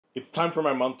It's time for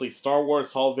my monthly Star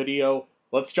Wars haul video.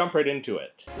 Let's jump right into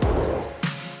it.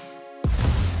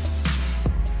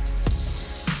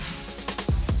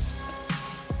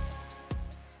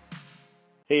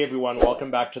 Hey everyone,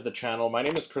 welcome back to the channel. My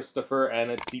name is Christopher and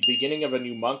it's the beginning of a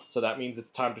new month, so that means it's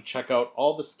time to check out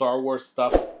all the Star Wars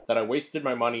stuff that I wasted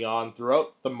my money on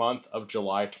throughout the month of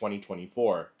July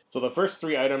 2024. So the first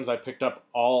three items I picked up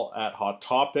all at Hot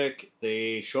Topic.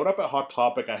 They showed up at Hot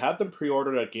Topic. I had them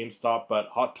pre-ordered at GameStop, but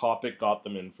Hot Topic got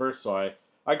them in first, so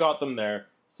I got them there.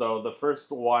 So the first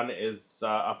one is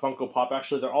a Funko Pop.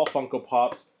 Actually, they're all Funko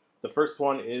Pops. The first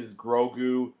one is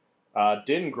Grogu,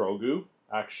 Din Grogu,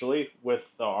 actually,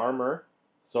 with the armor.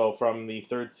 So from the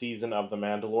third season of The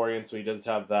Mandalorian, so he does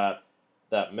have that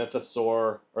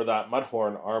mythosaur, or that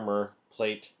mudhorn armor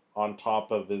plate on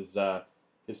top of his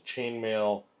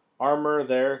chainmail armor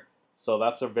there. So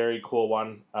that's a very cool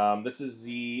one. This is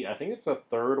I think it's a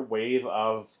third wave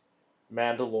of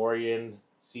Mandalorian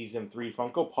Season 3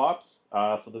 Funko Pops.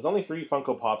 So there's only 3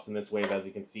 Funko Pops in this wave, as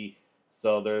you can see.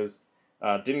 So there's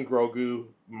Din Grogu,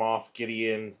 Moff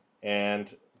Gideon, and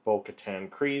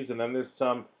Bo-Katan Kryze, and then there's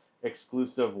some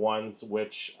exclusive ones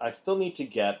which I still need to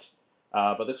get,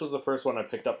 but this was the first one I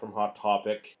picked up from Hot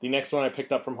Topic. The next one I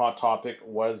picked up from Hot Topic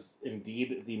was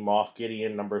indeed the Moff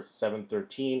Gideon number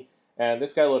 713, and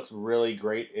this guy looks really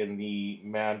great in the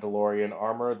Mandalorian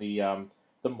armor, the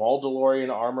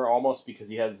Mandalorian armor almost, because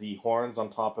he has the horns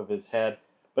on top of his head,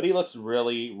 but he looks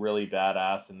really, really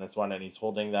badass in this one, and he's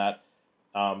holding that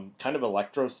kind of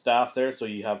electro staff there, so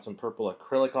you have some purple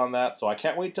acrylic on that. So I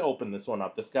can't wait to open this one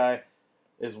up. This guy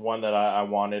is one that I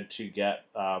wanted to get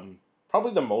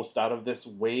probably the most out of this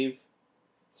wave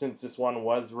since this one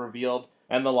was revealed.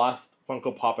 And the last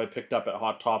Funko Pop I picked up at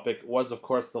Hot Topic was, of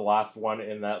course, the last one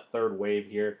in that third wave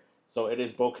here. So it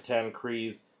is Bo-Katan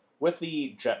Kryze with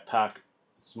the jetpack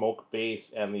smoke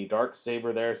base and the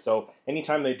Darksaber there. So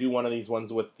anytime they do one of these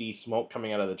ones with the smoke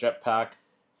coming out of the jetpack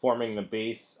forming the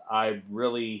base, I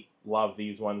really love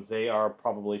these ones. They are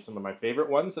probably some of my favorite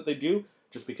ones that they do,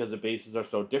 just because the bases are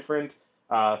so different.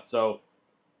 So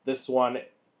this one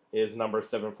is number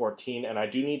 714, and I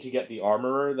do need to get the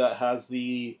armorer that has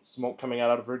the smoke coming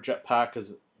out of her jetpack,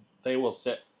 because they will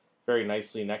sit very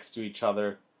nicely next to each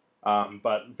other.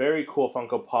 But very cool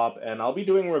Funko Pop, and I'll be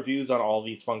doing reviews on all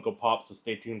these Funko Pops, so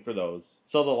stay tuned for those.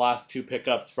 So the last two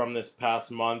pickups from this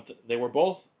past month, they were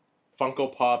both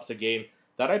Funko Pops again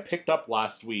that I picked up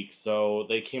last week. So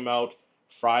they came out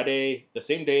Friday, the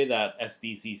same day that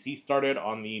SDCC started,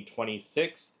 on the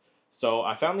 26th. So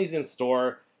I found these in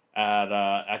store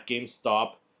at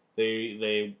GameStop.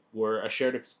 They were a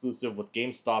shared exclusive with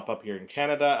GameStop up here in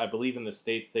Canada. I believe in the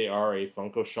States they are a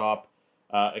Funko Shop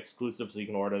exclusive, so you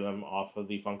can order them off of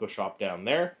the Funko Shop down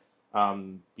there,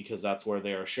 because that's where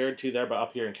they are shared to there. But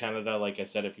up here in Canada, like I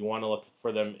said, if you want to look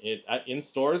for them in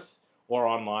stores or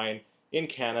online in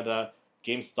Canada,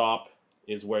 GameStop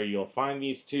is where you'll find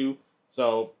these two.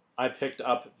 So I picked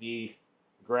up the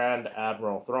Grand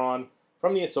Admiral Thrawn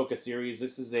from the Ahsoka series.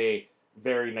 This is a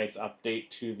very nice update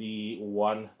to the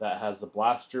one that has the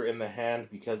blaster in the hand,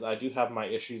 because I do have my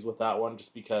issues with that one,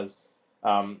 just because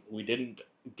we didn't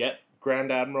get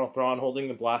Grand Admiral Thrawn holding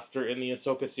the blaster in the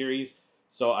Ahsoka series.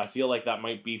 So I feel like that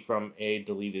might be from a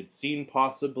deleted scene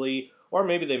possibly, or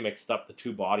maybe they mixed up the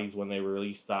two bodies when they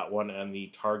released that one and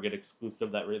the Target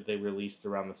exclusive that they released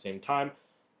around the same time.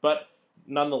 But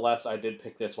nonetheless, I did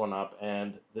pick this one up,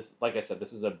 and this, like I said,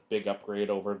 this is a big upgrade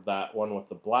over that one with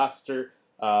the blaster.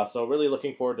 So really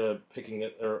looking forward to picking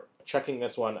it, or checking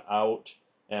this one out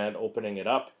and opening it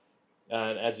up.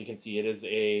 And as you can see, it is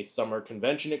a summer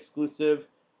convention exclusive.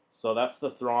 So that's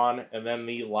the Thrawn, and then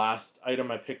the last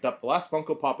item I picked up, the last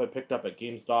Funko Pop I picked up at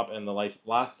GameStop, and the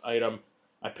last item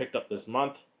I picked up this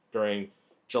month during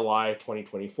July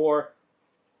 2024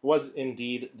 was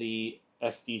indeed the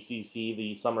SDCC,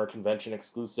 the Summer Convention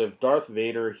exclusive Darth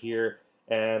Vader here,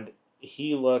 and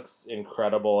he looks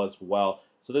incredible as well.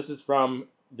 So this is from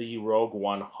the Rogue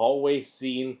One hallway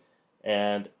scene,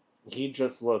 and he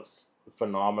just looks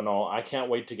phenomenal. I can't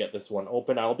wait to get this one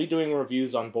open. I'll be doing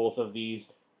reviews on both of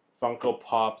these Funko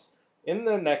Pops in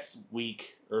the next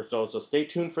week or so stay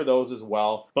tuned for those as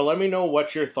well. But let me know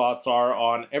what your thoughts are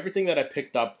on everything that I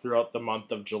picked up throughout the month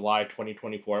of July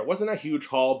 2024. It wasn't a huge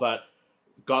haul, but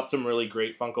got some really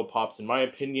great Funko Pops in my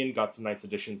opinion, got some nice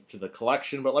additions to the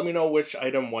collection, but let me know which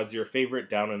item was your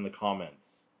favorite down in the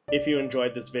comments. If you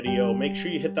enjoyed this video, make sure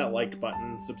you hit that like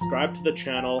button, subscribe to the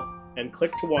channel, and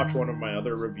click to watch one of my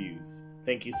other reviews.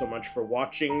 Thank you so much for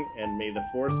watching, and may the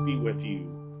Force be with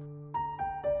you.